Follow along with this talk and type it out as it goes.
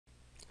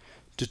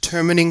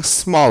Determining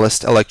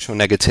smallest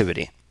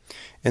electronegativity.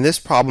 In this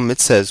problem it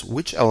says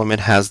which element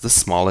has the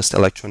smallest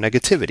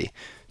electronegativity.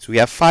 So we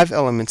have 5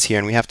 elements here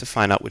and we have to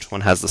find out which one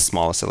has the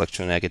smallest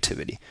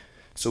electronegativity.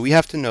 So we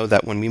have to know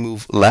that when we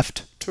move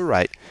left to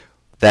right,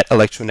 that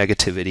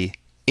electronegativity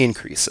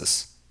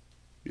increases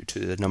due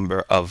to the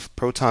number of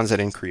protons that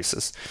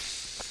increases.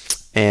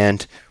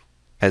 And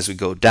as we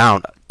go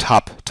down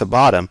top to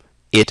bottom,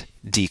 it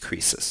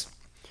decreases.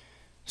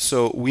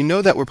 So we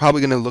know that we're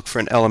probably going to look for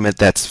an element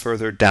that's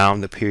further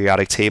down the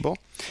periodic table,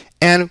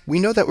 and we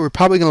know that we're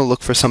probably going to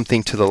look for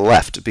something to the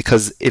left,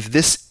 because if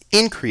this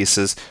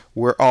increases,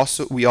 we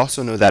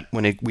also know that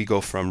when we go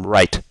from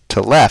right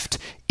to left,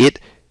 it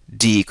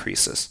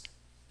decreases.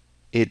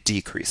 It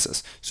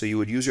decreases. So you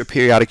would use your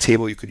periodic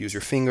table, you could use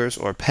your fingers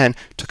or a pen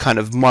to kind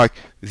of mark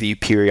the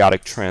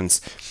periodic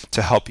trends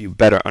to help you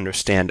better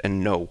understand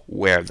and know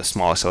where the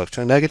smallest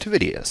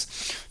electronegativity is.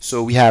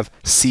 So we have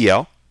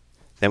Cl,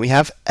 then we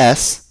have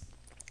S,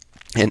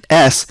 and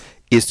S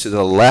is to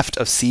the left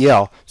of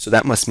Cl, so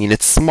that must mean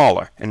it's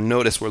smaller. And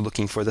notice we're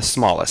looking for the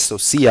smallest, so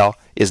Cl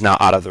is now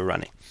out of the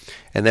running.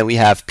 And then we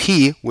have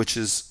P, which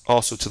is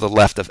also to the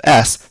left of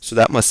S, so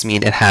that must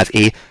mean it has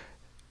a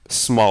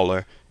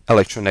smaller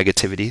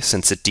electronegativity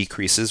since it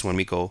decreases when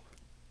we go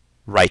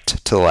right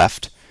to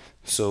left.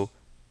 So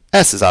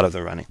S is out of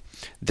the running.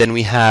 Then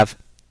we have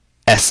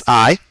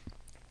Si,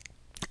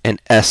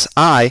 and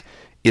Si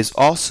is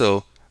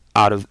also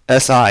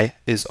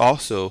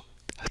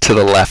to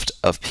the left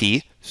of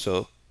P,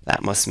 so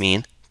that must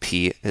mean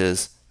P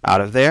is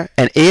out of there,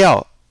 and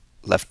Al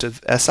left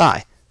of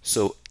Si,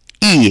 so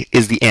E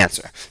is the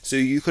answer. So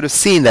you could have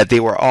seen that they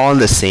were all in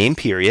the same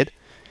period,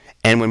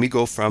 and when we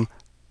go from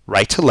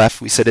right to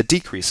left, we said it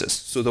decreases.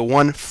 So the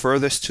one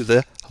furthest to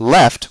the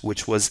left,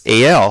 which was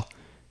Al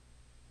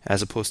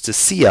as opposed to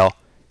Cl,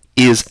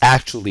 is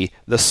actually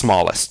the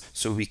smallest.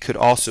 So we could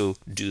also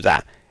do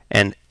that,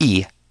 and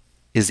E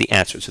is the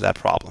answer to that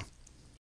problem.